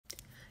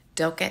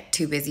Don't get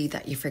too busy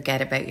that you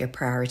forget about your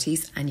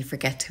priorities and you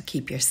forget to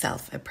keep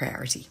yourself a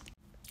priority.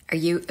 Are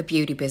you a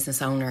beauty business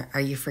owner?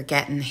 Are you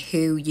forgetting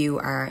who you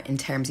are in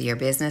terms of your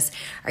business?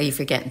 Are you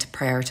forgetting to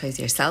prioritise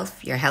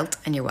yourself, your health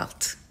and your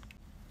wealth?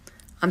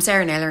 I'm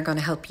Sarah Naylor. I'm going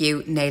to help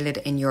you nail it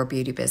in your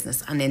beauty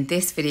business. And in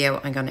this video,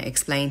 I'm going to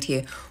explain to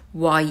you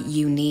why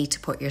you need to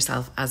put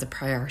yourself as a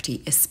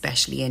priority,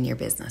 especially in your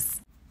business.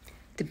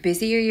 The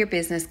busier your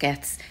business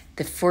gets,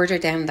 the further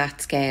down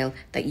that scale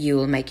that you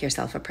will make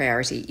yourself a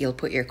priority. You'll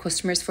put your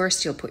customers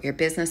first, you'll put your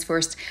business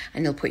first,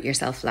 and you'll put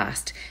yourself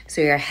last. So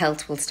your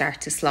health will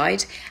start to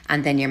slide,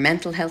 and then your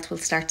mental health will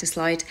start to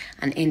slide,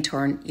 and in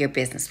turn, your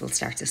business will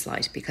start to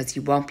slide because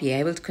you won't be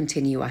able to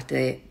continue at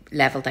the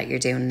level that you're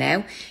doing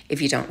now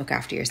if you don't look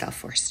after yourself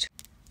first.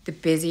 The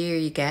busier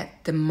you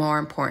get, the more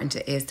important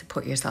it is to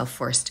put yourself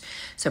first.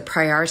 So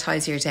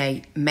prioritise your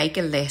day. Make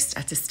a list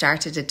at the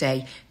start of the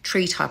day,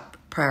 3 top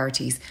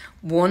priorities.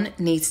 1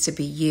 needs to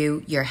be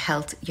you, your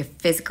health, your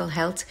physical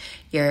health,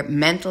 your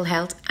mental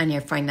health and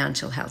your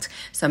financial health.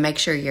 So make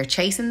sure you're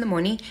chasing the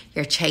money,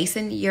 you're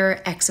chasing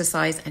your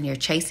exercise and you're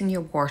chasing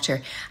your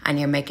water, and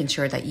you're making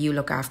sure that you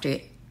look after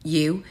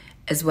you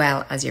as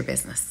well as your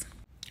business.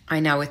 I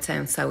know it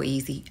sounds so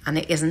easy, and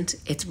it isn't.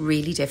 It's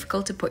really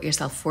difficult to put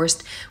yourself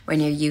first when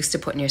you're used to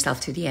putting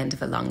yourself to the end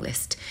of a long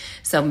list.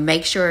 So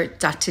make sure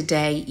that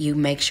today you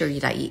make sure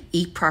that you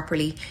eat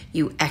properly,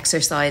 you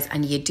exercise,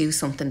 and you do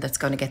something that's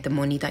going to get the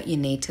money that you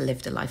need to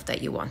live the life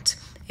that you want.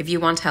 If you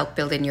want help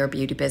building your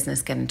beauty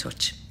business, get in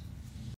touch.